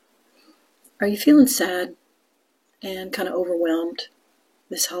Are you feeling sad and kind of overwhelmed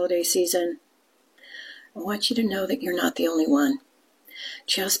this holiday season? I want you to know that you're not the only one.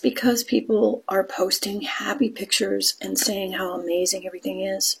 Just because people are posting happy pictures and saying how amazing everything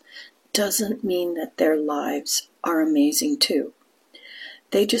is, doesn't mean that their lives are amazing too.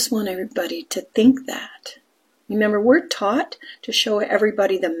 They just want everybody to think that. Remember, we're taught to show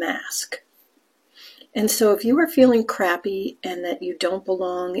everybody the mask. And so if you are feeling crappy and that you don't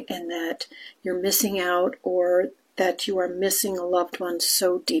belong and that you're missing out or that you are missing a loved one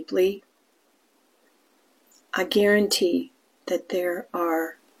so deeply, I guarantee that there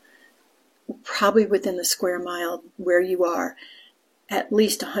are probably within the square mile where you are at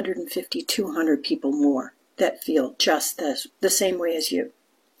least 150, 200 people more that feel just the same way as you.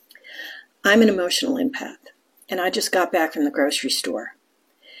 I'm an emotional empath, and I just got back from the grocery store.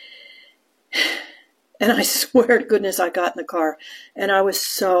 And I swear to goodness I got in the car, and I was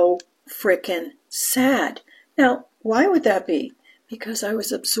so frickin' sad. Now, why would that be? Because I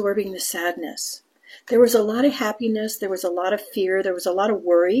was absorbing the sadness. There was a lot of happiness, there was a lot of fear, there was a lot of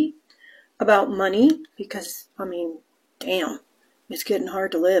worry about money, because, damn, it's getting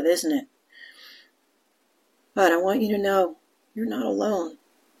hard to live, isn't it? But I want you to know you're not alone.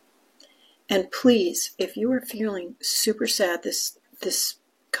 And please, if you are feeling super sad this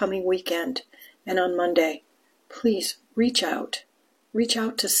coming weekend and on Monday, please reach out. Reach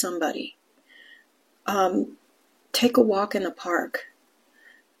out to somebody. Take a walk in the park.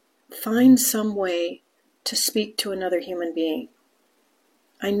 Find some way to speak to another human being.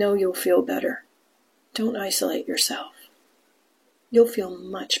 I know you'll feel better. Don't isolate yourself. You'll feel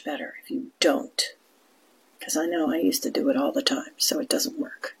much better if you don't. Because I know I used to do it all the time, so it doesn't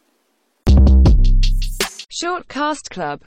work. Short Cast Club